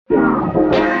Hey,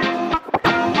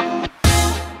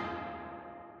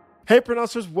 Print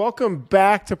Hustlers, welcome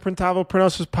back to Printavo Print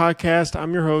Hustlers Podcast.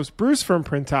 I'm your host, Bruce from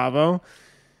Printavo.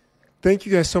 Thank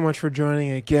you guys so much for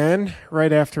joining again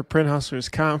right after Print Hustlers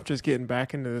Conf, just getting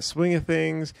back into the swing of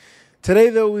things. Today,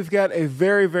 though, we've got a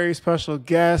very, very special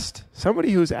guest,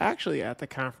 somebody who's actually at the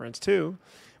conference, too,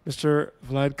 Mr.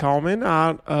 Vlad Kalman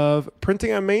out of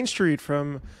Printing on Main Street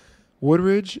from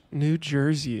Woodridge, New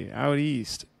Jersey, out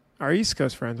east. Our East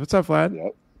Coast friends. What's up, Vlad?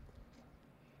 Yep.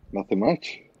 Nothing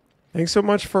much. Thanks so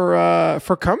much for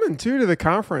coming, too, to the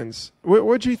conference.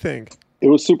 What'd you think? It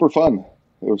was super fun.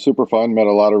 Met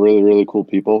a lot of really, really cool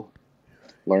people.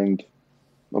 Learned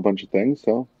a bunch of things.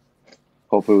 So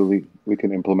hopefully we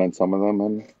can implement some of them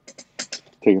and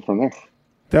take it from there.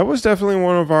 That was definitely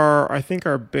one of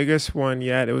our biggest one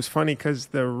yet. It was funny because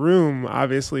the room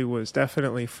obviously was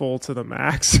definitely full to the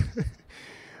max.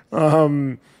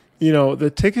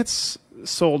 The tickets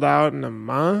sold out in a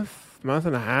month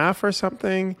and a half or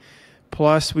something.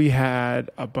 Plus, we had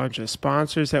a bunch of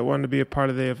sponsors that wanted to be a part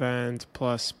of the event,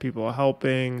 plus people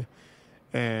helping,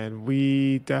 and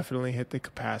we definitely hit the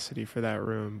capacity for that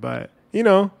room. But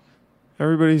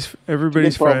everybody's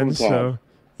friends, so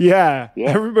yeah,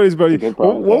 everybody's buddy.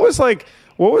 Was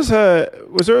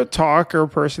there a talk or a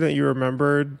person that you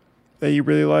remembered that you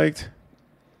really liked?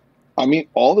 I mean,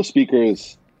 all the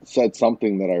speakers said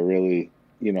something that I really,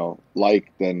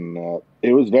 liked, and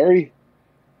it was very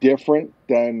different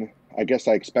than I guess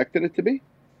I expected it to be,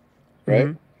 right?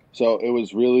 Mm-hmm. So it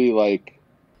was really like,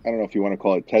 I don't know if you want to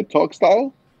call it TED Talk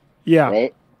style. Yeah.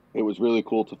 Right? It was really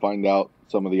cool to find out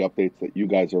some of the updates that you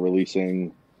guys are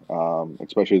releasing,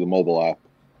 especially the mobile app,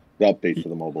 the update to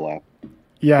the mobile app.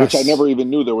 Yes. Which I never even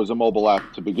knew there was a mobile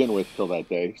app to begin with till that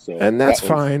day. So that's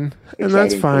fine.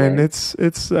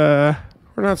 It's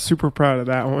we're not super proud of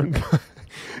that one. But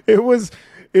it was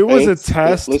a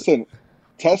test. Listen,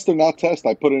 test or not test,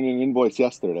 I put in an invoice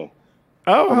yesterday.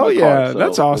 Oh, hell yeah. So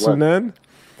that's awesome, man.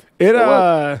 It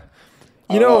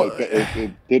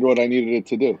did what I needed it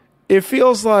to do. It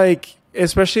feels like,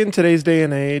 especially in today's day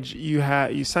and age,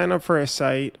 you sign up for a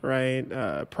site, right?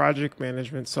 Project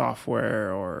management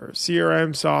software or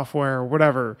CRM software or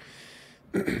whatever.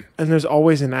 And there's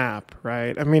always an app,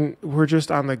 right? I mean, we're just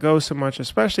on the go so much,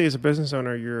 especially as a business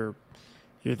owner. You're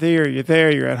there,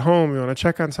 you're at home, you want to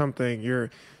check on something,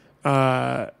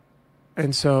 and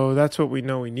so that's what we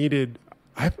know we needed.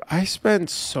 I spent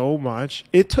so much.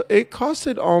 It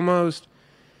costed almost,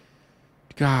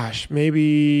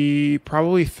 probably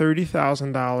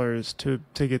 $30,000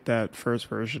 to get that first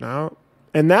version out,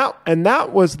 and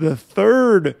that was the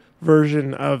third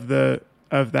version of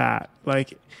that.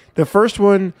 Like the first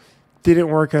one didn't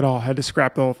work at all. Had to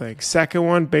scrap the whole thing. Second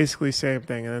one, basically same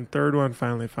thing, and then third one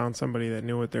finally found somebody that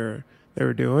knew what they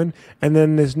were doing, and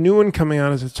then this new one coming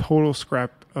out is a total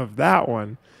scrap of that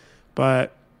one.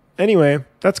 But anyway,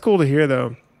 that's cool to hear,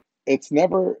 though. It's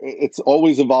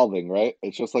always evolving, right?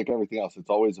 It's just like everything else. It's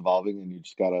always evolving, and you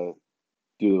just got to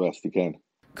do the best you can.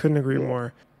 Couldn't agree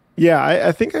more. Yeah,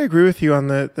 I think I agree with you on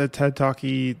the TED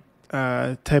Talky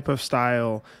type of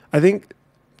style. I think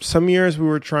some years we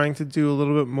were trying to do a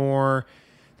little bit more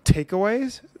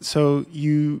takeaways. So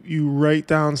you write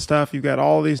down stuff. You've got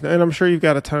all these, and I'm sure you've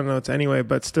got a ton of notes anyway,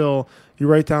 but still you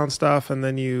write down stuff and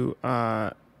then you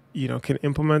can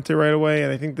implement it right away.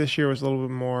 And I think this year was a little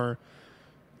bit more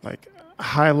like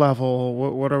high level.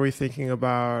 What are we thinking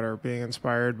about or being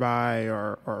inspired by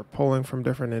or pulling from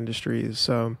different industries?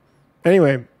 So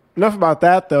anyway, enough about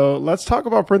that though. Let's talk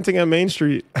about Printing on Main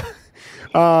Street.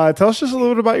 Tell us just a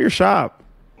little bit about your shop.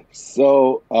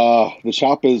 So the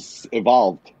shop has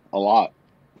evolved a lot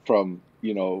from,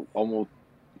 almost,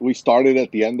 we started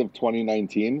at the end of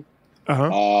 2019.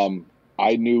 Uh-huh.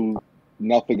 I knew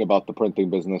nothing about the printing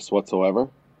business whatsoever.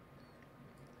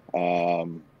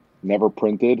 Never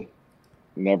printed,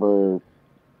 never,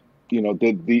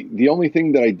 did the only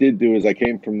thing that I did do is I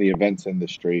came from the events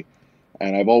industry,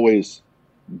 and I've always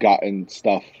gotten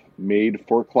stuff made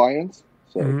for clients.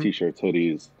 So mm-hmm. T-shirts,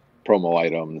 hoodies, promo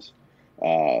items,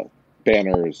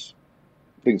 banners,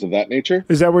 things of that nature.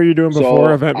 Is that what you're doing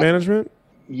before event management?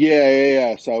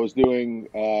 Yeah. So I was doing,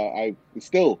 I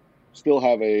still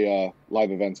have a live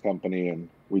events company, and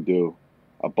we do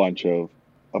a bunch of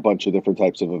different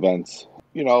types of events.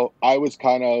 I was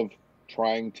kind of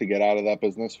trying to get out of that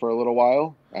business for a little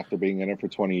while after being in it for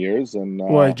 20 years. And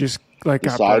just like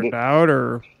got burned out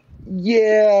or?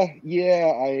 Yeah.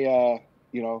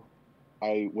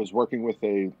 I was working with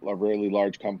a really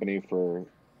large company for,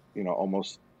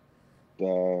 almost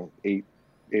 8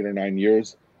 or 9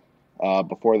 years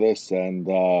before this, and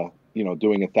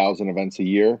doing 1,000 events a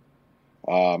year.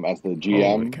 as the Holy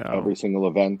GM. cow. Every single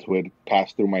event would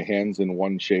pass through my hands in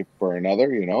one shape or another,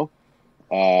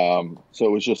 so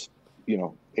it was just,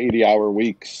 80-hour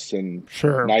weeks and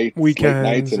Sure. nights, late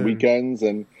nights Weekends and and weekends,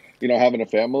 and having a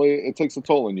family, it takes a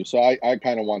toll on you. So I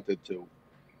kind of wanted to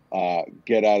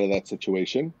get out of that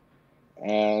situation.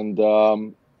 And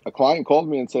a client called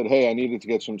me and said, "Hey, I needed to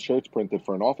get some shirts printed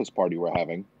for an office party we're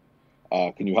having.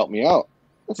 Can you help me out?"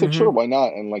 I said, "Sure, hmm why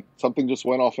not?" And like something just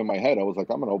went off in my head. I was like,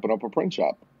 "I'm going to open up a print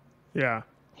shop." yeah.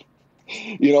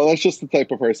 That's just the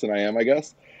type of person I am, I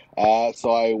guess.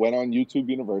 So I went on YouTube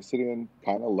University and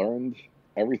kind of learned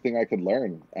everything I could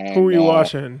learn. Who are And, you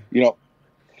watching? you know,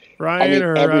 I Ryan mean,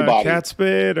 or everybody.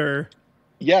 Catspit or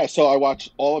Yeah, so I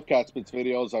watched all of Catspit's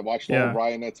videos. I watched all of yeah.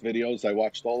 Ryanette's videos. I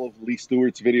watched all of Lee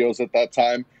Stewart's videos at that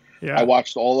time. I Yeah.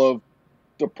 watched all of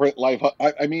the print life.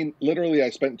 I mean, literally,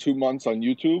 I spent 2 months on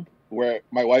YouTube where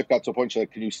my wife got to a point, she's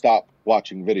like, "Can you stop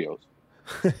watching videos?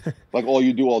 Like, all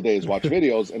you do all day is watch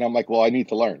videos." And I'm like, "Well, I need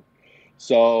to learn."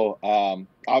 So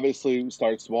obviously, we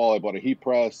started small. I bought a heat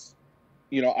press.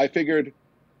 I figured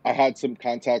I had some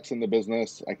contacts in the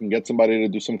business. I can get somebody to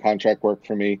do some contract work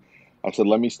for me. I said,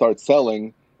 let me start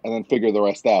selling and then figure the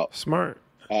rest out. Smart.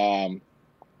 Um,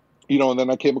 and then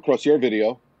I came across your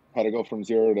video, how to go from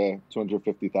zero to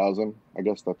 250,000. I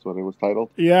guess that's what it was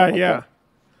titled, Yeah, something like that.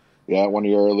 yeah. Yeah, one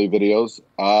of your early videos.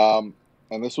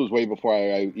 And this was way before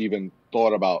I even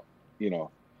thought about,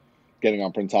 getting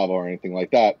on Printavo or anything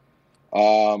like that.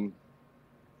 Um,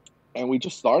 and we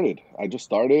just started. I just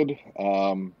started,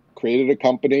 created a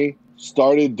company,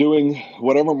 started doing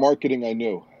whatever marketing I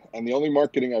knew. And the only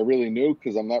marketing I really knew,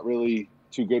 because I'm not really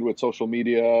too good with social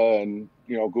media and,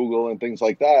 Google and things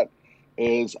like that,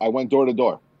 is I went door to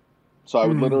door. So I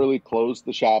would Mm. literally close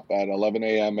the shop at 11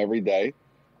 a.m. every day.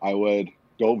 I would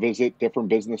go visit different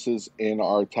businesses in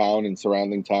our town and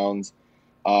surrounding towns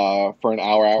for an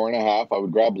hour, hour and a half. I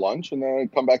would grab lunch and then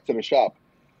I'd come back to the shop.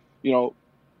 You know,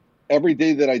 every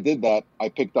day that I did that, I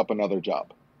picked up another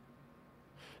job.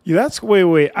 Yeah, that's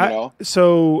wait. You know,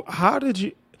 So how did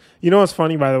you? You know what's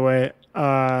funny, by the way,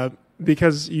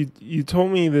 because you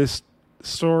told me this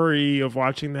story of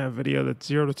watching that video that's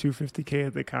 0 to 250K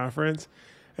at the conference,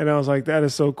 and I was like, that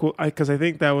is so cool. Because I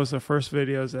think that was the first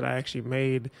videos that I actually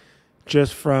made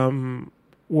just from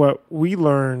what we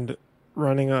learned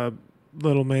running a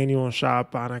little manual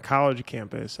shop on a college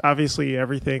campus. Obviously,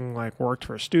 everything like worked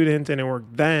for students, and it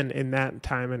worked then in that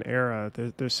time and era.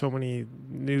 There's so many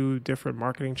new different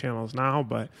marketing channels now,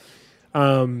 but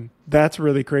that's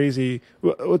really crazy.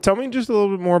 Tell me just a little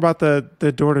bit more about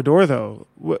the door to door though.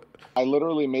 I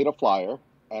literally made a flyer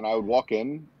and I would walk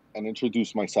in and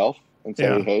introduce myself and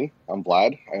say, Yeah, "Hey, I'm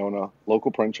Vlad. I own a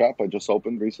local print shop I just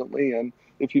opened recently. And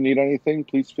if you need anything,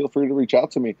 please feel free to reach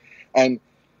out to me." And,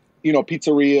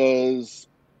 pizzerias,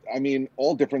 I mean,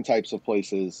 all different types of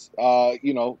places.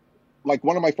 Like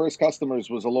one of my first customers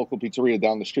was a local pizzeria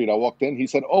down the street. I walked in, he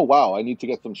said, "Oh, wow, I need to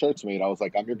get some shirts made." I was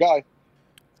like, "I'm your guy."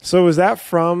 so is that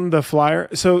from the flyer?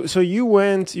 So you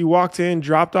walked in,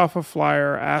 dropped off a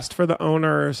flyer, asked for the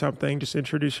owner or something, just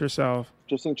introduce yourself.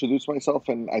 Just introduced myself.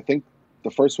 And I think the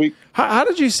first week, How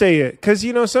did you say it? Because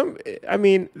I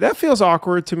mean, that feels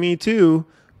awkward to me too.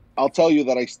 I'll tell you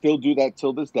that I still do that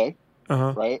till this day, Uh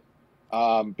huh. right?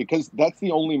 Because that's the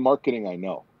only marketing I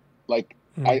know. Like,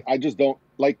 Mm, I just don't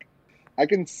like, I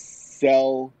can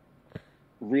sell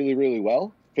really, really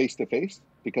well face to face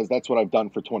because that's what I've done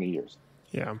for 20 years,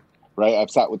 yeah. right? I've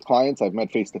sat with clients, I've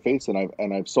met face to face, and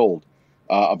I've sold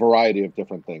a variety of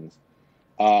different things.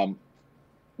 Um,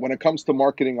 when it comes to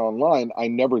marketing online, I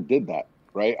never did that,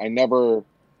 right? I never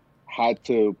had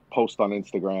to post on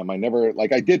Instagram. I never,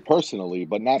 like, I did personally,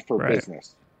 but not for Right.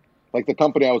 business. Like the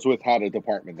company I was with had a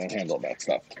department that handled that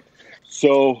stuff.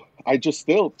 So I just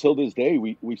still, till this day,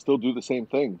 we still do the same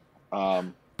thing.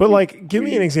 Um, But we like, give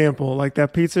me an we example. Like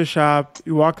that pizza shop,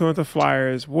 you walk in with the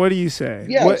flyers. What do you say?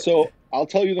 Yeah. What? So I'll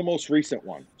tell you the most recent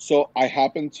one. So I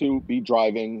happened to be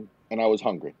driving and I was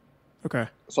hungry. Okay.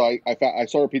 So I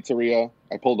saw a pizzeria.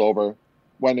 I pulled over,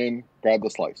 went in, grabbed the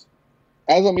slice.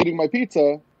 As I'm eating my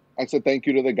pizza, I said thank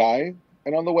you to the guy.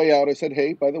 And on the way out, I said,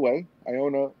 "Hey, by the way, I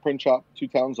own a print shop 2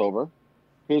 towns over.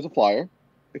 Here's a flyer.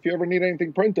 If you ever need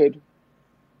anything printed,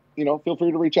 feel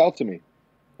free to reach out to me."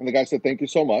 And the guy said, "Thank you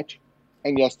so much."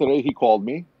 And yesterday he called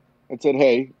me and said,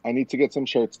 "Hey, I need to get some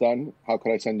shirts done. How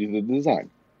could I send you the design?"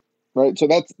 Right. So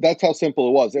that's how simple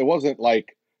it was. It wasn't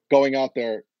like going out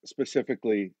there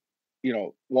specifically,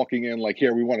 walking in like,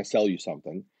 "Here, we want to sell you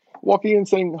something." Walking in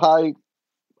saying, "Hi,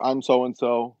 I'm so and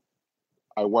so.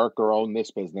 I work or own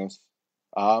this business.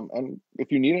 And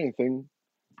if you need anything,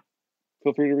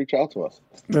 feel free to reach out to us.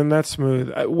 Then that's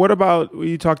smooth. What about,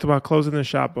 you talked about closing the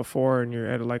shop before and you're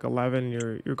at like 11,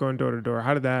 you're going door to door.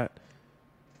 How did that,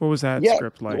 what was that Yeah,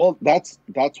 script like? well, that's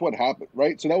what happened,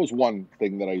 right? So that was one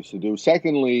thing that I used to do.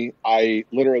 Secondly, I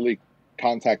literally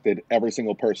contacted every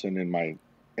single person in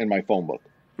my phone book,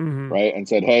 Mm-hmm. right, and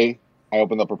said, "Hey, I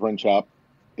opened up a print shop.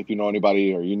 If you know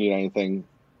anybody or you need anything,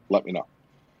 let me know."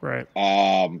 Right.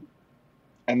 And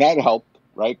that helped,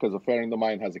 right? Because a friend of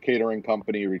mine has a catering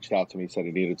company. He reached out to me, said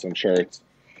he needed some shirts.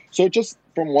 So just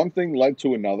from one thing led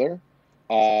to another.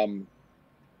 And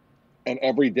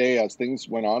every day as things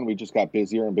went on, we just got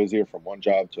busier and busier from one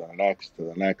job to the next, to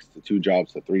the next, to 2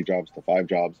 jobs, to 3 jobs, to 5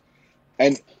 jobs.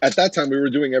 And at that time, we were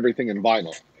doing everything in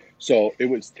vinyl. So it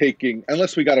was taking,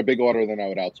 unless we got a big order, then I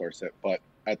would outsource it. But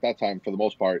at that time, for the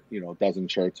most part, a dozen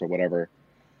shirts or whatever,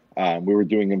 we were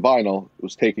doing in vinyl. It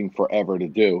was taking forever to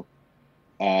do.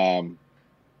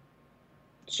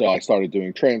 So I started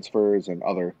doing transfers and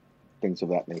other things of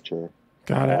that nature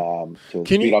Got it. to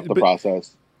Can speed you, up the but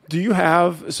process. do you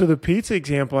have, so the pizza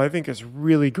example I think is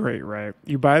really great, right?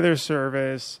 You buy their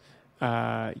service,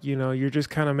 you're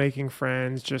just kind of making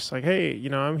friends, just like, hey,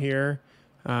 I'm here.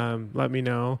 Let me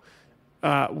know.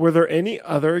 Were there any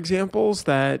other examples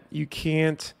that you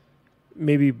can't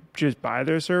maybe just buy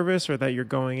their service, or that you're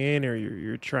going in, or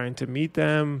you're trying to meet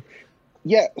them?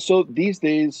 Yeah, so these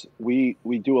days we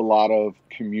do a lot of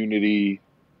community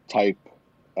type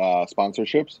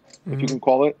sponsorships, if you Mm-hmm. can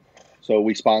call it. So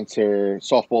we sponsor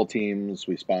softball teams,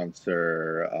 we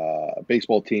sponsor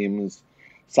baseball teams,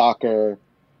 soccer,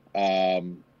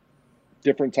 um,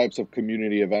 different types of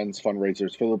community events,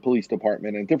 fundraisers for the police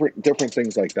department, and different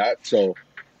things like that. So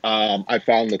I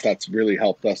found that that's really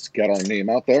helped us get our name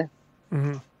out there.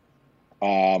 Mm-hmm.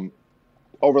 Um,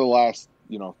 Over the last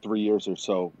 3 years or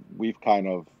so, we've kind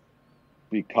of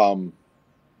become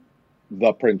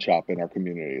the print shop in our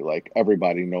community. Like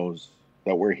everybody knows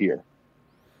that we're here,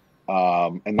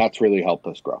 and that's really helped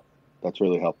us grow. That's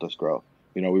really helped us grow.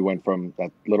 We went from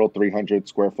that little 300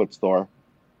 square foot store.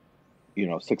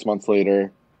 6 months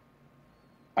later,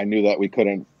 I knew that we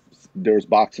couldn't. There was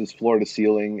boxes floor to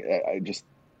ceiling. I just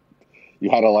You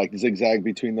had to like zigzag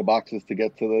between the boxes to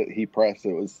get to the heat press.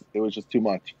 It was just too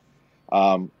much.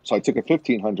 So I took a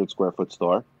 1,500 square foot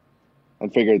store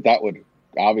and figured that would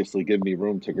obviously give me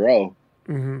room to grow.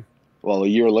 Mm-hmm. Well, a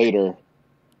year later,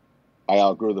 I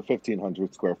outgrew the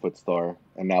 1,500 square foot store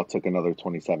and now took another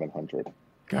 2,700.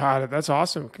 Got it. That's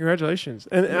awesome. Congratulations.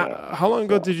 And Yeah. how long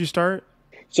ago did you start?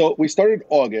 So we started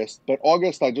August, but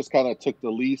August I just kind of took the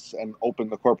lease and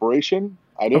opened the corporation.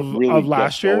 I didn't really Of get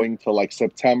last year? going till like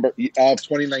September of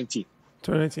 2019.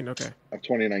 2019. Okay. Of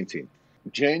 2019.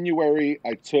 January,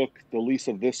 I took the lease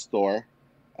of this store,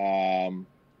 and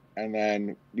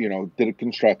then did a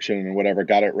construction and whatever,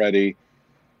 got it ready.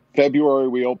 February,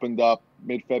 we opened up.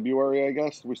 Mid-February, I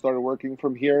guess we started working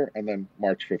from here, and then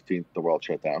March 15th, the world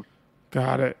shut down.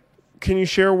 Got it. Can you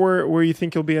share where you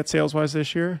think you'll be at sales wise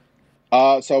this year?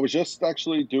 So I was just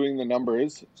actually doing the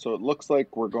numbers. So it looks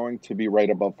like we're going to be right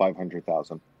above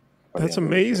 500,000 by the That's end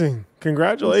of this year amazing. in sales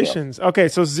Congratulations. Okay,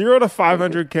 so 0 to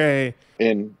 500K.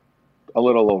 in a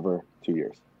little over 2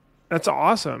 years. That's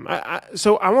awesome.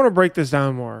 So I want to break this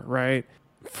down more, right?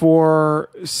 For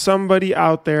somebody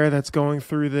out there that's going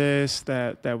through this,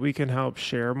 that we can help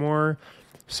share more.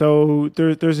 So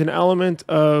there's an element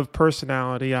of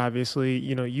personality, obviously.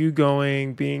 You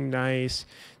going, being nice,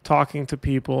 talking to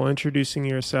people, introducing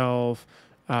yourself,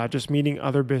 just meeting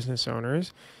other business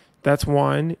owners. That's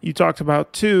one. You talked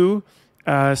about two,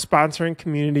 sponsoring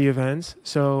community events.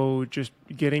 So just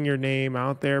getting your name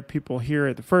out there. People hear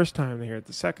it the first time, they hear it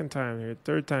the second time, they hear it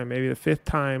the third time, maybe the fifth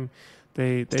time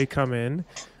they come in.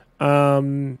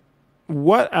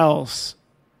 What else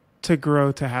to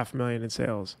grow to 500,000 in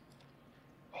sales?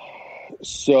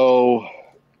 So,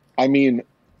 I mean,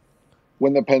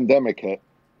 when the pandemic hit,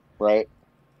 right,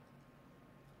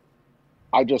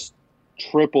 I just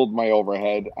tripled my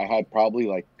overhead. I had probably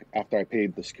like, after I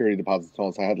paid the security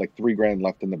deposits, I had like $3,000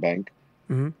 left in the bank.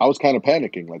 Mm-hmm. I was kind of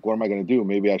panicking. Like, what am I going to do?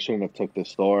 Maybe I shouldn't have took this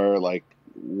store. Like,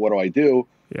 what do I do?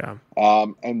 Yeah.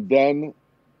 And then,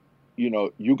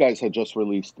 you guys had just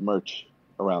released merch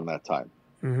around that time,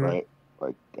 Mm-hmm. right?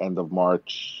 Like end of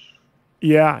March.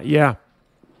 Yeah.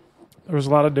 There was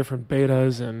a lot of different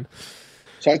betas and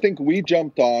So I think we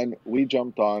jumped on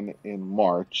in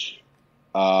March,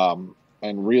 and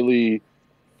really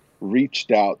reached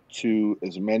out to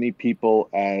as many people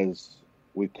as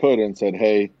we could and said,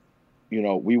 hey,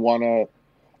 we want to,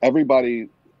 everybody,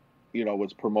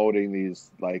 was promoting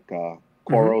these like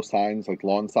Coro signs, like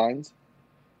lawn signs,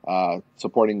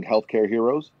 supporting healthcare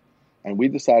heroes. And we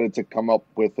decided to come up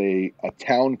with a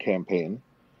town campaign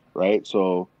right?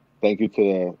 So thank you to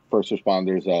the first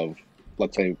responders of,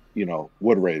 let's say,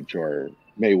 Woodridge or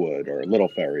Maywood or Little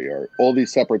Ferry or all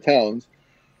these separate towns.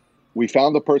 We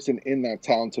found the person in that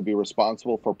town to be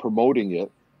responsible for promoting it,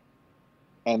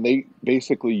 and they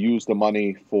basically use the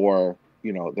money for,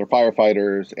 their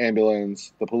firefighters,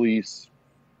 ambulance, the police,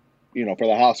 for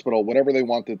the hospital, whatever they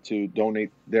wanted to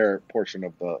donate their portion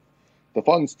of the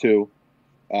funds to.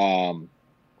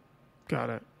 Got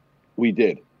it. We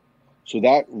did. So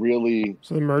that really,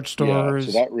 So the merch yeah. stores.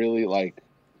 So that really,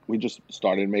 we just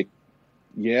started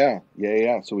yeah.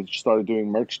 So we started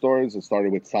doing merch stores. It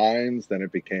started with signs, then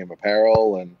it became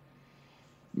apparel and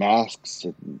masks,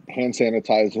 and hand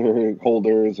sanitizer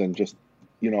holders, and just,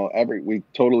 we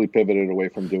totally pivoted away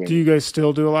from doing. Do you guys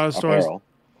still do a lot of stores apparel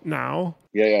now?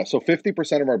 Yeah. So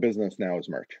 50% of our business now is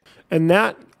merch. And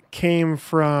that came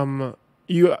from,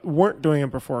 you weren't doing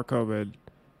it before COVID,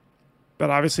 but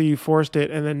obviously you forced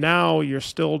it, and then now you're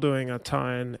still doing a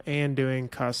ton and doing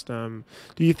custom.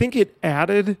 Do you think it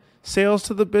added sales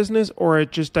to the business, or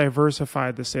it just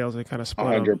diversified the sales and kind of split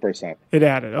 100%. It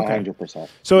added, okay. 100%.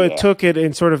 So it took it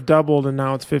and sort of doubled, and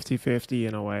now it's 50-50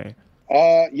 in a way.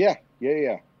 Yeah.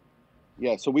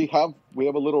 So we have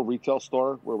a little retail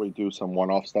store where we do some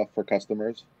one-off stuff for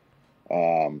customers.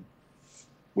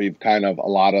 We've kind of, a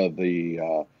lot of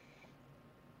the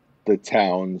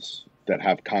towns that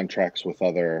have contracts with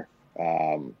other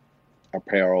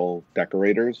apparel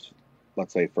decorators,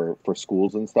 let's say for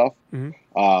schools and stuff,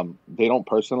 they don't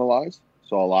personalize.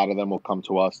 So a lot of them will come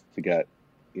to us to get,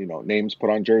 names put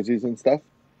on jerseys and stuff.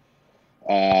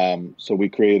 So we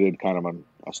created kind of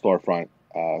a storefront,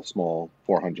 small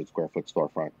 400 square foot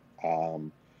storefront.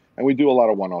 And we do a lot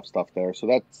of one-off stuff there. So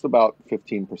that's about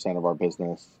 15% of our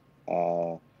business.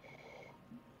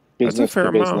 That's a fair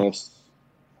amount.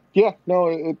 Yeah, no,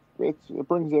 it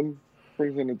brings in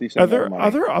a decent amount of money.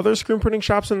 Are there other screen printing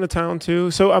shops in the town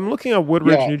too? So I'm looking at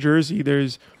Woodridge, New Jersey.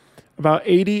 There's about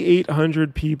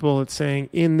 8,800 people, it's saying,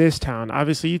 in this town.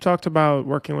 Obviously, you talked about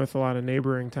working with a lot of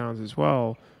neighboring towns as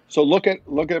well. So look at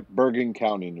Bergen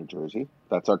County, New Jersey.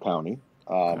 That's our county.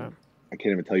 I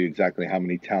can't even tell you exactly how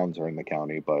many towns are in the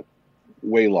county, but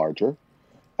way larger.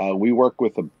 We work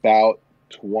with about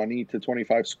 20 to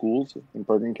 25 schools in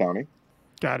Bergen County.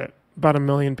 Got it. About 1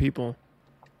 million people.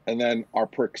 And then our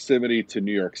proximity to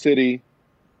New York City,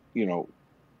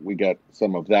 we get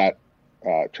some of that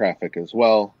traffic as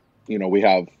well. We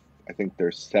have, I think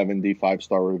there's 70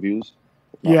 5-star reviews.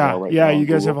 Yeah, you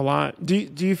guys have a lot. Do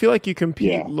you feel like you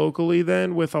compete locally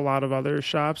then with a lot of other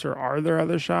shops, or are there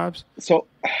other shops? So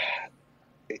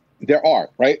there are,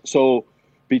 right? So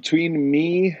between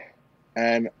me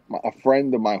and a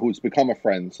friend of mine who's become a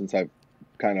friend since I've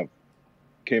kind of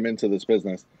came into this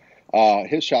business,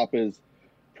 his shop is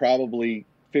probably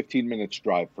 15 minutes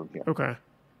drive from here. Okay.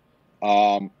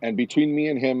 And between me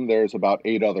and him, there's about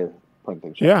 8 other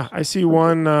printing shops. Yeah, I see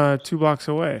one 2 blocks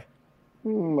away. A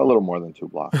little more than 2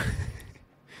 blocks.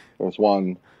 There's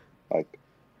one like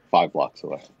 5 blocks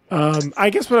away. I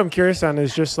guess what I'm curious on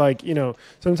is just like,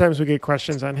 sometimes we get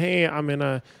questions on, hey, I'm in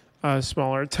a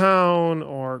smaller town,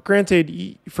 or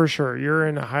granted, for sure, you're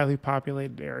in a highly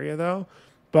populated area though.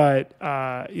 But,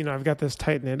 I've got this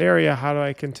tight-knit area. How do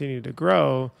I continue to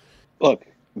grow? Look,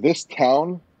 this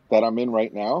town that I'm in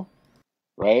right now,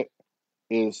 right,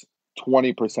 is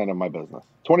 20% of my business.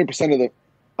 20%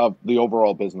 of the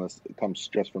overall business comes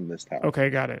just from this town. Okay,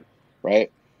 got it. Right?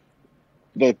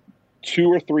 The 2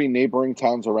 or 3 neighboring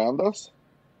towns around us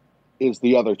is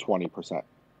the other 20%.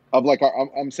 Of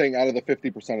I'm saying out of the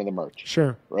 50% of the merch.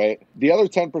 Sure. Right? The other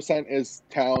 10% is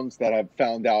towns that I've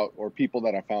found out, or people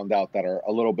that I found out that are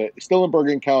a little bit, still in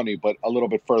Bergen County, but a little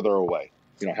bit further away,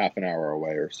 half an hour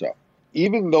away or so.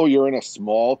 Even though you're in a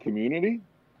small community,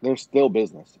 there's still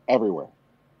business everywhere.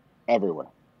 Everywhere.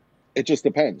 It just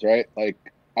depends, right? Like,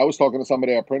 I was talking to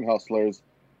somebody at Print Hustlers,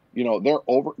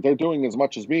 they're doing as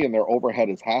much as me, and their overhead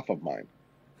is half of mine.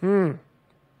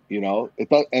 It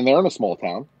does, and they're in a small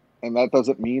town. And that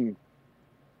doesn't mean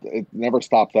it never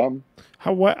stopped them.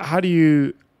 How do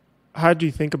you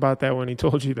think about that when he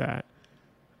told you that?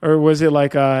 Or was it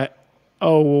like,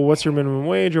 what's your minimum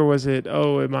wage? Or was it,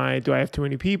 do I have too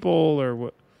many people, or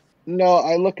what? No,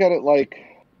 I look at it like,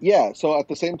 yeah. So at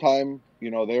the same time,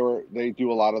 they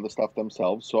do a lot of the stuff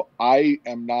themselves. So I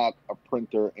am not a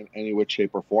printer in any way,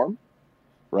 shape, or form,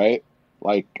 right?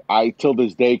 Like, I till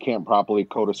this day can't properly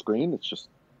code a screen. It's just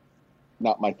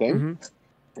not my thing. Mm-hmm.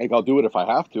 Like, I'll do it if I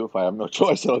have to. If I have no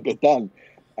choice, it'll get done.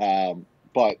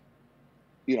 But,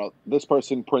 this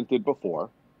person printed before.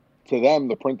 To them,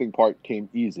 the printing part came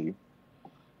easy.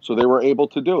 So they were able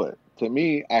to do it. To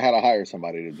me, I had to hire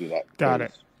somebody to do that. Got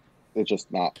it. It's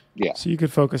just not, yeah, So you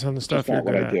could focus on the just stuff you're not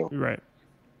what good I at. do. Right.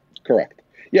 Correct.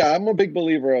 Yeah, I'm a big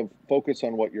believer of focus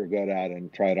on what you're good at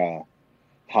and try to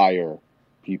hire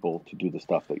people to do the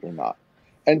stuff that you're not.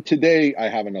 And today I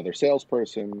have another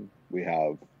salesperson. We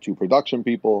have 2 production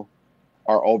people.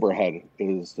 Our overhead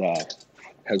is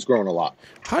has grown a lot.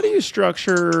 How do you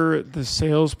structure the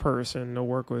salesperson to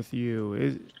work with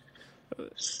you?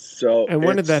 So And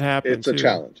when did that happen it's a too?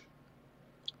 challenge.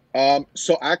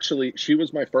 So actually, she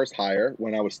was my first hire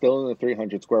when I was still in the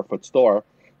 300 square foot store.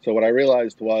 So what I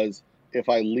realized was if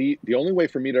I leave, the only way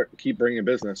for me to keep bringing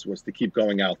business was to keep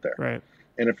going out there. Right.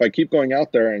 And if I keep going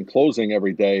out there and closing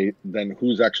every day, then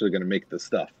who's actually going to make this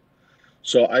stuff?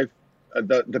 So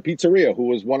the pizzeria, who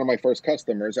was one of my first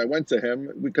customers, I went to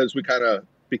him because we kind of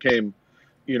became,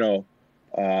 you know,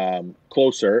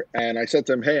 closer. And I said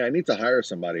to him, "Hey, I need to hire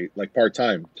somebody like part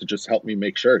time to just help me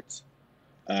make shirts."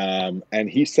 And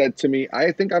he said to me,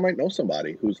 "I think I might know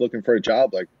somebody who's looking for a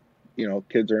job. Like,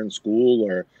 kids are in school,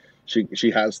 or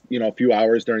she has a few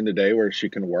hours during the day where she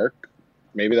can work.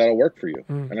 Maybe that'll work for you."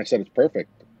 Mm. And I said, "It's perfect.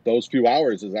 Those few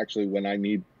hours is actually when I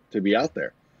need to be out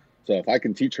there. So if I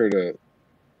can teach her to,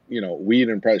 weed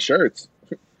and press shirts,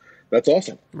 that's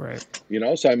awesome." Right.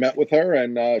 So I met with her,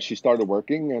 and she started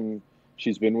working, and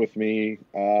she's been with me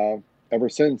ever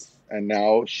since. And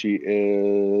now she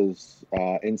is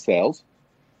in sales,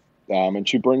 and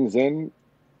she brings in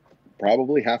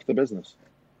probably half the business.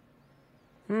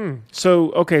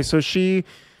 So, okay, so she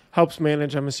helps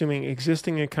manage, I'm assuming,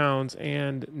 existing accounts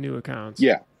and new accounts.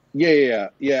 Yeah.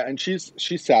 And she's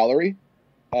salary.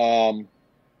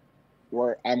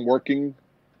 Where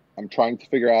I'm trying to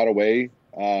figure out a way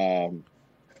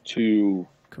to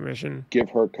Commission. give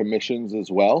her commissions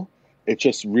as well. It's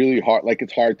just really hard. Like,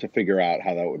 it's hard to figure out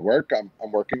how that would work. I'm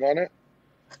working on it.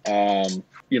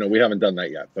 We haven't done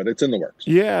that yet, but it's in the works.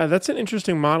 Yeah, that's an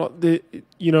interesting model. Did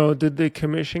the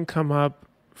commission come up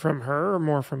from her or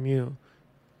more from you?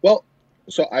 Well,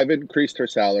 so I've increased her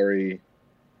salary,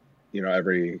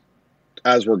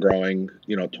 as we're growing,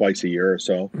 twice a year or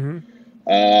so.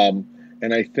 Mm-hmm.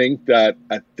 And I think that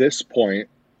at this point,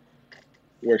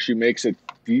 where she makes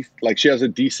she has a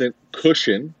decent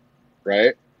cushion,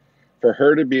 right? For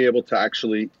her to be able to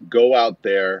actually go out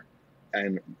there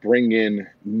and bring in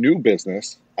new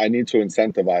business, I need to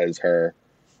incentivize her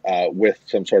with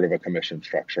some sort of a commission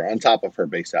structure on top of her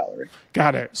base salary.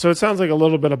 Got it. So it sounds like a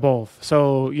little bit of both.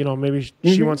 So, maybe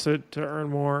she wants to earn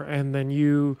more, and then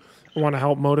you want to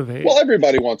help motivate. Well,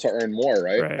 everybody wants to earn more,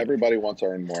 right? Right. Everybody wants to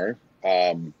earn more.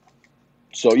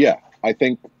 So, yeah, I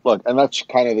think, look, and that's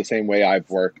kind of the same way I've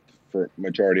worked for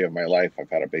majority of my life. I've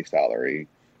had a base salary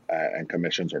and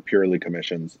commissions, or purely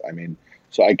commissions. I mean,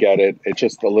 so I get it. It's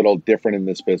just a little different in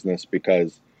this business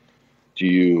because do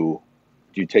you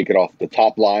take it off the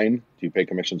top line? Do you pay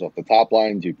commissions off the top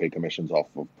line? Do you pay commissions off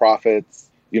of profits?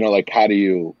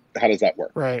 How does that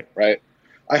work? Right. Right.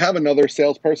 I have another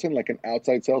salesperson, like an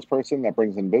outside salesperson that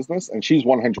brings in business, and she's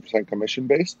 100% commission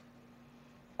based.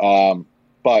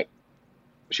 But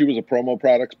she was a promo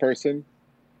products person.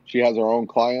 She has her own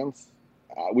clients.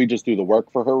 We just do the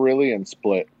work for her really and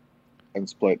split,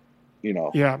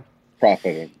 Yeah.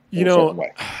 profit in a certain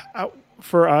way.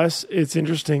 For us, it's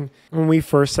interesting when we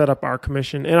first set up our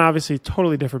commission, and obviously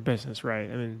totally different business, right?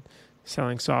 I mean,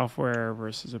 selling software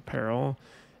versus apparel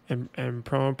and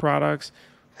promo products.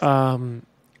 I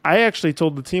actually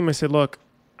told the team, I said, look,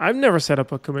 I've never set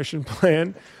up a commission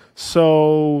plan,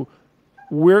 so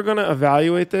we're going to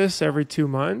evaluate this every 2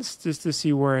 months just to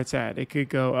see where it's at. It could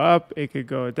go up, it could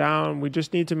go down. We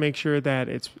just need to make sure that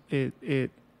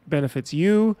it benefits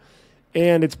you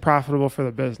and it's profitable for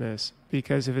the business.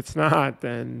 Because if it's not,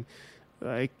 then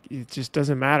it just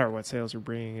doesn't matter what sales we're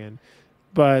bringing in.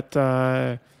 But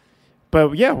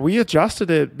yeah, we adjusted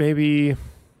it maybe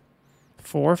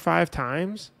 4 or 5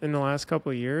 times in the last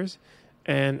couple of years,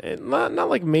 and not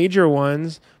like major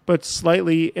ones, but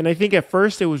slightly. And I think at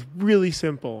first it was really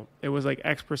simple. It was like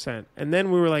X%, and then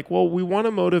we were like, well, we want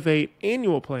to motivate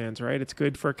annual plans, right? It's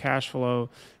good for cash flow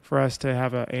for us to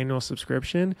have an annual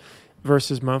subscription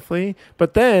versus monthly.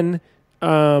 But then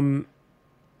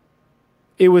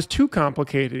it was too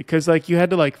complicated because you had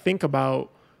to think about,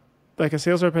 a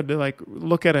sales rep had to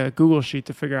look at a Google sheet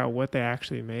to figure out what they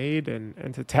actually made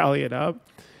and to tally it up.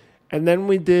 And then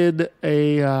we did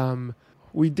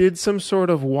some sort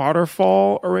of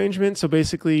waterfall arrangement. So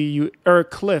basically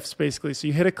cliffs basically. So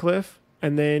you hit a cliff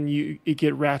and then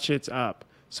it ratchets up.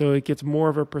 So it gets more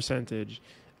of a percentage.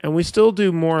 And we still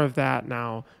do more of that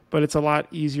now, but it's a lot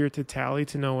easier to tally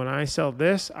to know when I sell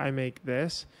this, I make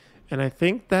this. And I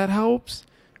think that helps.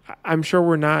 I'm sure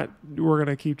we're going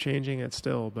to keep changing it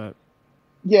still, but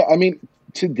yeah, I mean,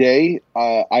 Today,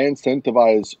 I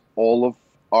incentivize all of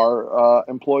our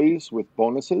employees with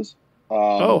bonuses,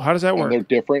 Oh, how does that and they're work?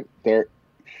 different.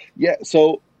 Yeah,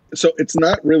 so it's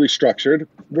not really structured.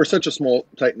 We're such a small,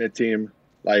 tight knit team.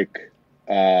 Like,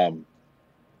 um,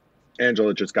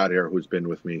 Angela just got here, who's been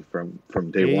with me from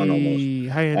day one almost, Hey,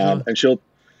 hi, Angela. and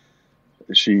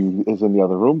she is in the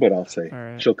other room, but I'll say All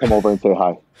right. she'll come over and say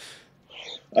hi.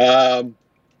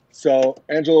 So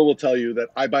Angela will tell you that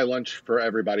I buy lunch for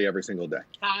everybody every single day.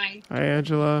 Hi, Hi,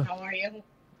 Angela. how are you?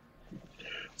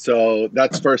 So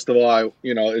that's first of all,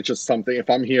 it's just something. If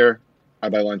I'm here, I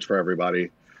buy lunch for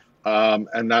everybody,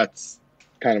 and that's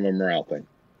kind of a morale thing,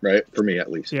 right? For me,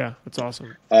 at least. Yeah, that's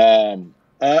awesome.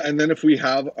 And then if we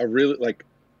have a really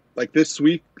like this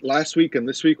week, last week, and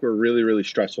this week were really really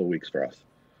stressful weeks for us.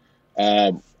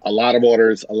 A lot of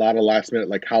orders, a lot of last minute,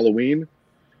 like Halloween.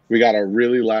 We got a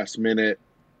really last minute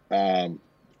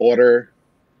order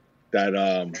that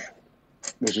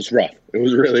was just rough. It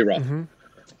was really rough.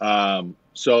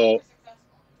 So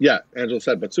yeah, Angela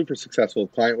said, but super successful.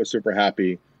 The client was super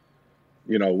happy.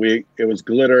 It was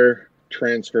glitter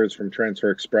transfers from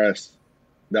Transfer Express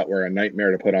that were a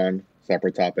nightmare to put on.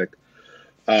 Separate topic.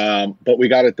 But we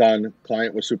got it done.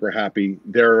 Client was super happy.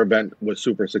 Their event was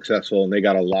super successful, and they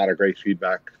got a lot of great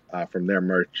feedback from their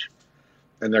merch.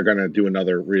 And they're going to do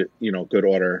another, good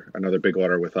order, another big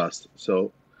order with us.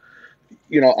 So,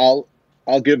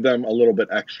 I'll give them a little bit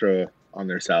extra on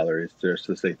their salaries just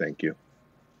to say thank you.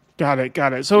 Got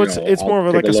it. So it's I'll more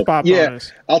of take like a look. spot Yeah,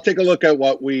 bonus. I'll take a look at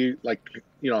what we like,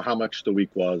 how much the week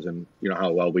was, and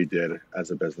how well we did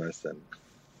as a business, and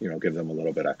give them a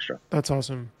little bit extra. That's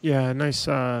awesome. Yeah, nice.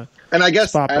 And I guess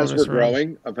spot as bonus we're around.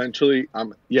 growing, eventually,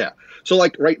 yeah. So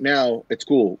like right now, it's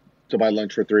cool to buy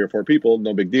lunch for 3 or 4 people,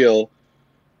 no big deal.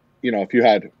 If you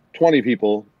had 20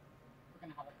 people,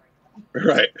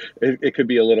 right, it could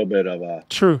be a little bit of a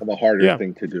harder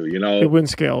thing to do. It wouldn't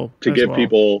scale to as give well.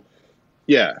 people,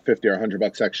 $50 or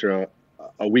 $100 extra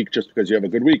a week just because you have a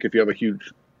good week. If you have a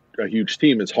huge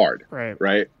team, it's hard.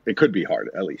 Right. It could be hard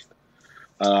at least.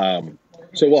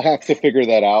 So we'll have to figure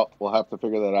that out. We'll have to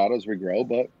figure that out as we grow.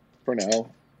 But for now,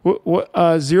 what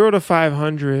 0 to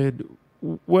 500?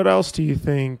 What else do you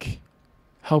think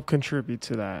helped contribute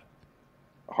to that?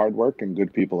 Hard work and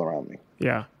good people around me.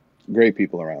 Yeah. Great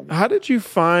people around me. How did you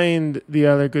find the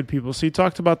other good people? So you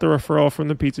talked about the referral from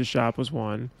the pizza shop was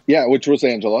one. Yeah, which was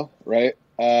Angela, right?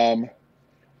 And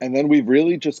then we've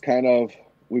really just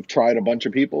we've tried a bunch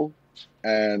of people,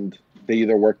 and they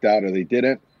either worked out or they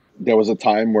didn't. There was a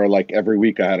time where like every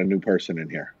week I had a new person in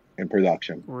here in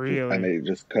production. Really? And they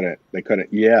just couldn't. They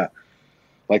couldn't. Yeah.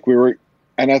 Like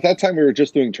and at that time we were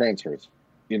just doing transfers,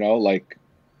 like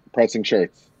pressing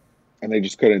shirts, and they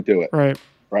just couldn't do it.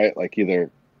 Right. Like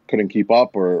either couldn't keep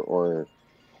up or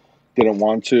didn't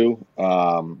want to,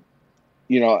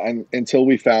 and until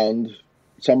we found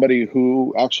somebody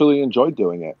who actually enjoyed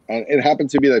doing it. And it happened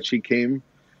to be that she came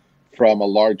from a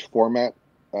large format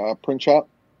print shop.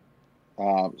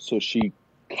 So she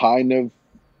kind of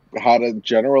had a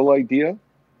general idea.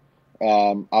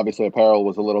 Obviously apparel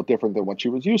was a little different than what she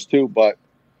was used to, but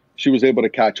she was able to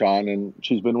catch on, and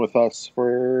she's been with us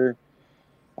for,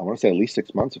 I want to say at least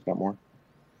 6 months, if not more.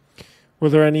 Were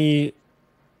there any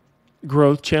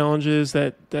growth challenges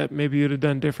that maybe you'd have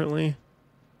done differently?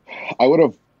 I would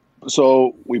have.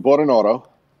 So we bought an auto.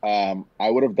 I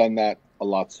would have done that a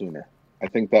lot sooner. I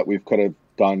think that we could have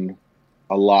done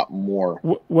a lot more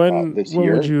when this when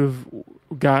year. would you have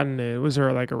gotten it? Was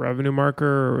there like a revenue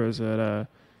marker, or was it a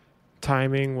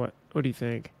timing? What do you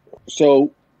think?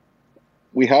 So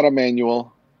we had a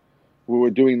manual. We were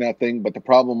doing that thing, but the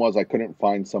problem was I couldn't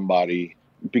find somebody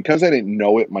because I didn't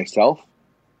know it myself.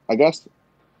 I guess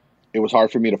it was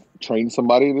hard for me to train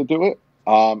somebody to do it.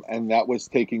 And that was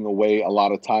taking away a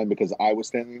lot of time because I was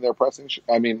standing there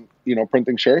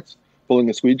printing shirts, pulling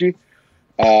a squeegee.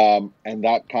 And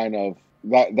that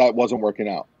that wasn't working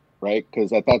out, right?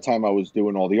 Because at that time I was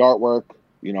doing all the artwork,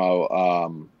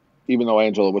 even though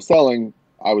Angela was selling,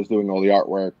 I was doing all the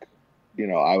artwork.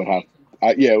 I would have,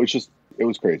 it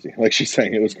was crazy. Like she's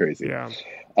saying, it was crazy. Yeah.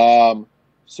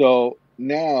 So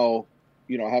now,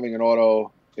 having an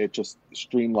auto, it just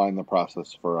streamlined the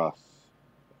process for us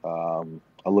a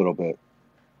little bit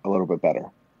better.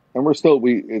 And we're still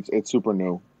it's super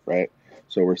new, right?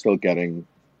 So we're still getting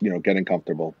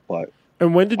comfortable. But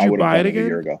and when did you buy it again? A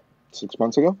year ago, 6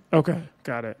 months ago. Okay,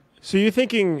 got it. So you're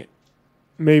thinking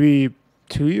maybe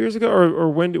 2 years ago, or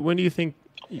when do you think?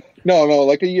 No,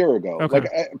 like a year ago. Okay.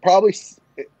 Like probably.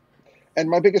 And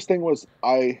my biggest thing was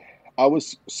I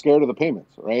was scared of the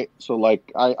payments, right? So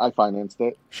like I financed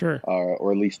it, sure,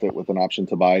 or leased it with an option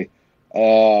to buy.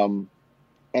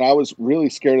 And I was really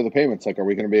scared of the payments. Like, are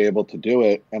we going to be able to do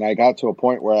it? And I got to a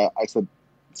point where I said,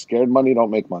 scared money don't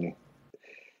make money.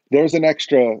 There's an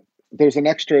extra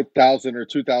 1,000 or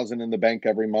 2,000 in the bank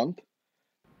every month.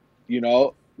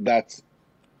 That's,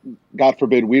 God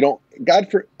forbid we don't.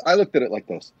 I looked at it like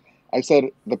this. I said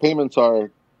the payments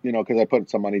are, because I put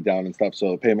some money down and stuff,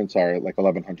 so the payments are like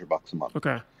 $1,100 a month.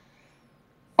 Okay.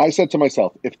 I said to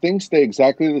myself, if things stay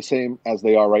exactly the same as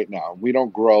they are right now, we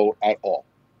don't grow at all.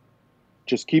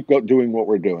 Just keep doing what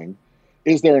we're doing.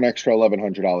 Is there an extra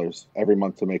 $1,100 every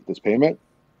month to make this payment?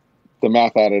 The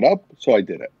math added up, so I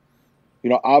did it.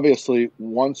 Obviously,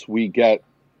 once we get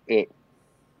it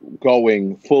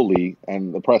going fully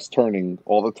and the press turning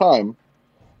all the time,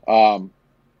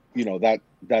 that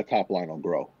top line will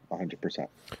grow 100%.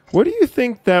 What do you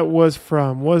think that was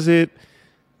from? Was it,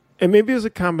 and maybe it was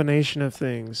a combination of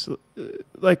things.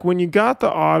 Like when you got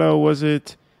the auto, was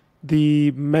it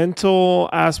the mental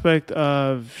aspect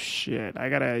of shit? I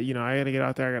gotta get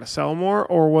out there. I gotta sell more,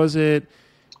 or was it?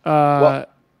 Well,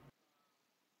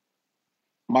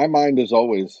 my mind is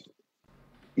always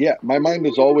in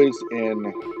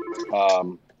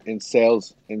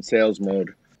sales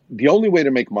mode. The only way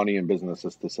to make money in business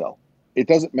is to sell. It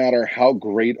doesn't matter how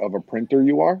great of a printer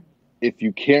you are. If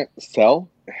you can't sell,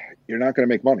 you're not going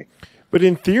to make money. But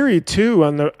in theory, too,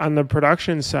 on the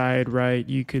production side, right,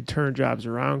 you could turn jobs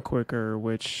around quicker,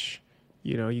 which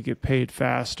you get paid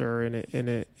faster, and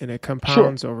it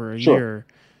compounds over a year,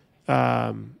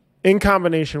 in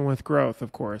combination with growth,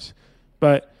 of course.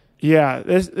 But yeah,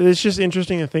 it's just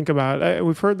interesting to think about.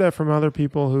 We've heard that from other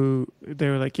people who they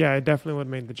were like, yeah, I definitely would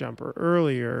have made the jumper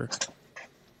earlier.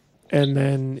 And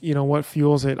then, what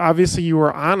fuels it? Obviously, you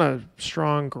were on a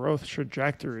strong growth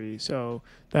trajectory, so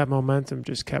that momentum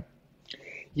just kept.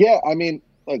 Yeah, I mean,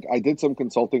 like I did some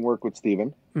consulting work with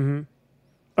Steven. Mm-hmm.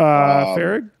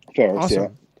 Farrig?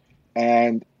 Awesome. Yeah.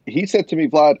 And he said to me,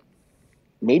 Vlad,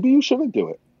 maybe you shouldn't do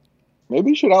it. Maybe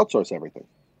you should outsource everything,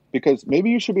 because maybe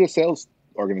you should be a sales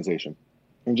organization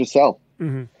and just sell.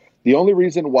 Mm-hmm. The only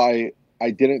reason why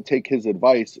I didn't take his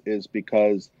advice is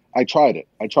because I tried it.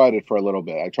 I tried it for a little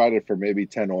bit. I tried it for maybe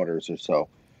 10 orders or so.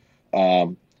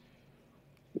 Turnaround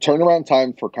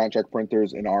time for contract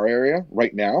printers in our area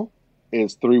right now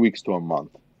is 3 weeks to a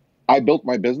month. I built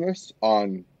my business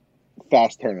on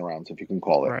fast turnarounds, if you can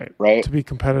call it, right? To be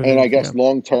competitive. And I guess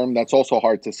long term, that's also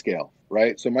hard to scale,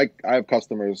 right? So I have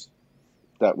customers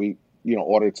that we,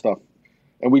 ordered stuff,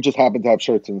 and we just happened to have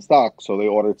shirts in stock. So they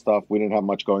ordered stuff. We didn't have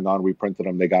much going on. We printed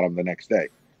them. They got them the next day,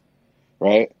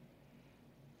 right?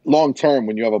 Long term,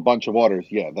 when you have a bunch of orders,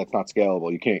 yeah, that's not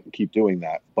scalable. You can't keep doing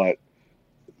that. But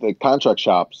the contract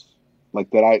shops, we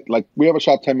have a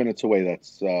shop 10 minutes away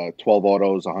that's 12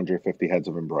 autos, 150 heads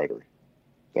of embroidery.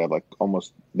 They have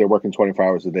they're working 24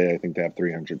 hours a day. I think they have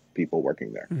 300 people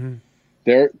working there. Mm-hmm.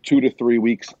 They're 2 to 3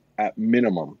 weeks at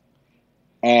minimum.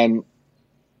 And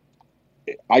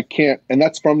I can't, and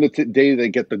that's from the day they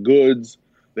get the goods.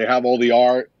 They have all the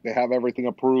art. They have everything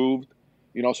approved.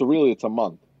 So really it's a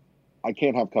month. I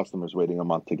can't have customers waiting a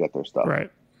month to get their stuff.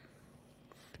 Right.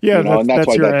 Yeah, and that's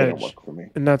why that edge. didn't work for me.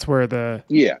 And that's where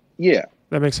Yeah.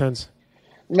 That makes sense.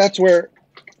 And that's where,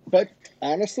 but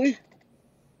honestly,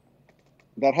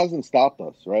 that hasn't stopped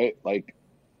us, right? Like,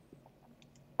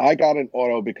 I got an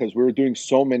auto because we were doing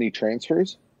so many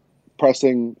transfers,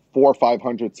 pressing 400,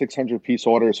 500, 600 piece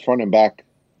orders front and back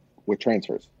with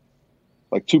transfers.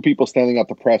 Like 2 people standing at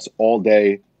the press all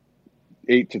day,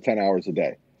 8 to 10 hours a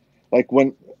day. Like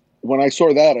when I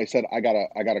saw that, I said, I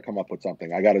gotta come up with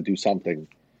something. I gotta do something,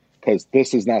 because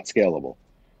this is not scalable,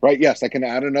 right? Yes, I can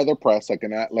add another press. I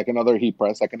can add another heat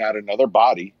press. I can add another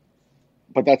body,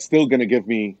 but that's still going to give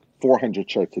me 400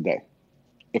 shirts a day.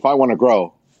 If I want to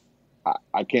grow,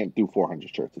 I can't do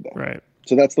 400 shirts a day. Right.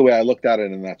 So that's the way I looked at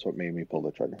it, and that's what made me pull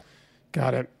the trigger.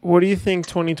 Got it. What do you think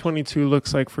 2022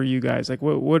 looks like for you guys? Like,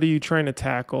 what are you trying to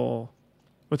tackle?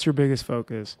 What's your biggest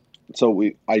focus? So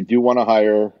I do want to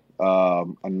hire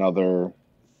another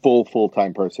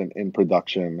full-time person in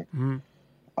production,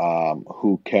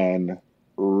 who can,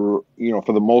 for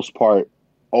the most part,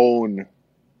 own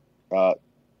the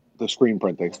screen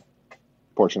printing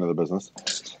portion of the business.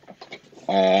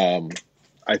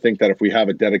 I think that if we have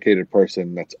a dedicated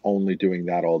person that's only doing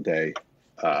that all day,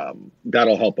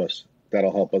 that'll help us.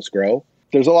 That'll help us grow.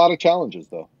 There's a lot of challenges,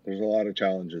 though. There's a lot of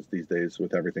challenges these days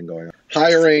with everything going on.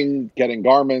 Hiring, getting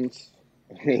garments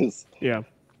is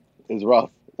rough.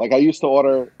 Like I used to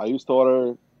order,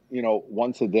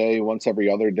 once a day, once every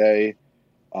other day,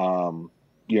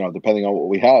 depending on what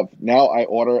we have. Now I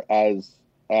order as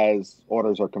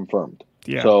orders are confirmed.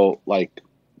 Yeah. So like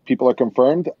people are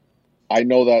confirmed. I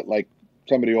know that like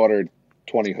somebody ordered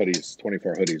 20 hoodies,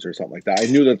 24 hoodies or something like that. I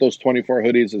knew that those 24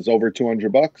 hoodies is over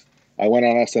 $200. I went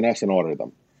on SNS and ordered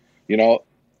them, you know,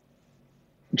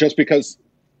 just because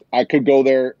I could go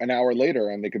there an hour later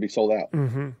and they could be sold out.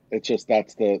 Mm-hmm. It's just,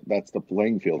 that's the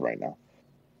playing field right now.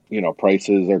 You know,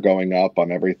 prices are going up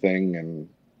on everything, and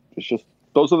it's just,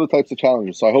 those are the types of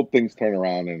challenges. So I hope things turn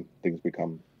around and things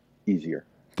become easier.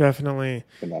 Definitely.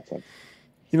 In that sense.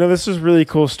 You know, this is a really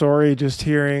cool story. Just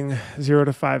hearing 0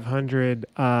 to 500.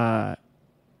 I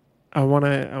want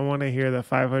to hear the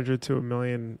 500 to a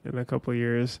million in a couple of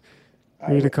years.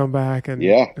 For you to come back and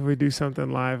if we do something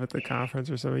live at the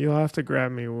conference or something, you'll have to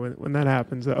grab me when that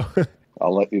happens, though.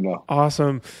 I'll let you know.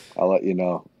 Awesome. I'll let you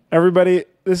know. Everybody,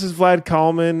 this is Vlad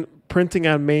Kalman, printing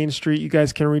on Main Street. You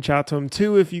guys can reach out to him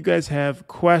too if you guys have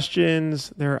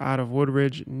questions. They're out of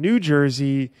Woodridge, New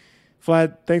Jersey.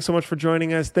 Vlad, thanks so much for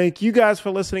joining us. Thank you guys for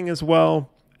listening as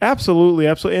well. Absolutely.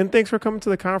 And thanks for coming to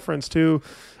the conference too.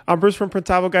 I'm Bruce from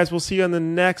Printavo, guys. We'll see you on the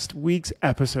next week's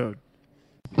episode.